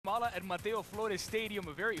Guatemala at Mateo Flores Stadium,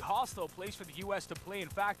 a very hostile place for the U.S. to play. In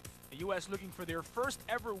fact, the U.S. looking for their first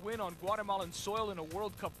ever win on Guatemalan soil in a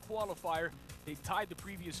World Cup qualifier. They tied the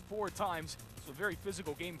previous 4 times, so a very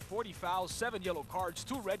physical game. 40 fouls, 7 yellow cards,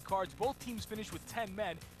 2 red cards. Both teams finished with 10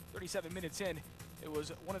 men. 37 minutes in, it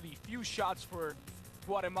was one of the few shots for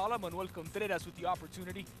Guatemala. Manuel Contreras with the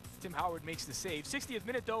opportunity. Tim Howard makes the save. 60th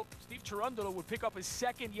minute though, Steve Cherundolo would pick up his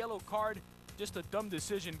 2nd yellow card. Just a dumb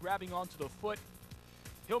decision, grabbing onto the foot.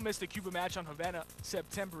 He'll miss the Cuba match on Havana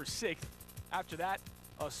September 6th. After that,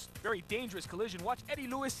 a very dangerous collision. Watch, Eddie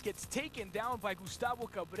Lewis gets taken down by Gustavo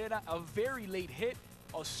Cabrera. A very late hit,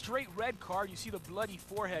 a straight red card. You see the bloody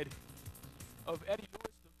forehead of Eddie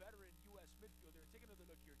Lewis, the veteran U.S. midfielder. Take another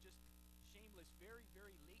look here. Just shameless, very,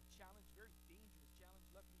 very late challenge, very dangerous challenge.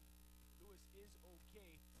 Luckily, Lewis is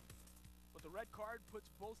okay. But the red card puts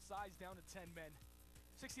both sides down to 10 men.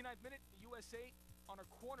 69th minute, the USA on a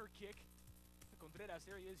corner kick. Contreras,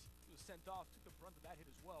 there he is. He was sent off, took the brunt of that hit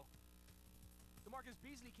as well. DeMarcus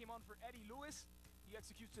Beasley came on for Eddie Lewis. He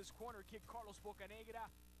executes his corner kick. Carlos Bocanegra,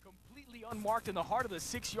 completely unmarked in the heart of the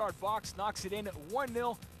 6-yard box, knocks it in at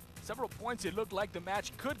 1-0. Several points, it looked like the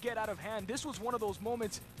match could get out of hand. This was one of those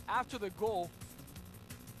moments after the goal.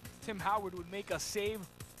 Tim Howard would make a save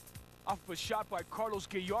off of a shot by Carlos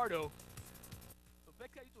Gallardo. So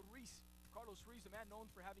Becadito Ruiz, Carlos Ruiz, the man known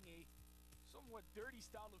for having a somewhat dirty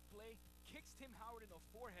style of play, kicks Tim Howard in the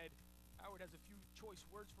forehead. Howard has a few choice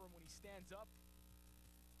words for him when he stands up.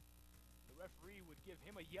 The referee would give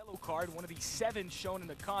him a yellow card, one of the 7 shown in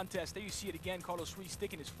the contest. There you see it again, Carlos Ruiz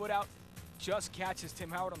sticking his foot out, just catches Tim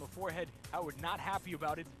Howard on the forehead. Howard not happy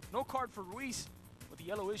about it. No card for Ruiz, but the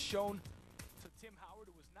yellow is shown to Tim Howard,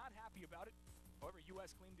 who was not happy about it. However,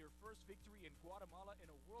 U.S. claimed their first victory in Guatemala in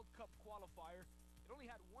a World Cup qualifier. It only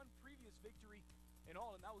had 1 previous victory in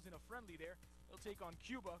all, and that was in a friendly there. They'll take on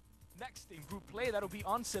Cuba next in group play. That'll be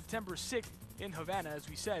on September 6th in Havana. As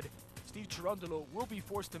we said, Steve Cherundolo will be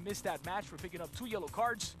forced to miss that match for picking up 2 yellow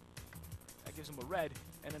cards. That gives him a red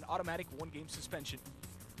and an automatic 1-game suspension.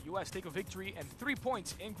 The U.S. take a victory and 3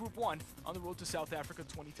 points in Group 1 on the road to South Africa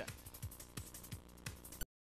 2010.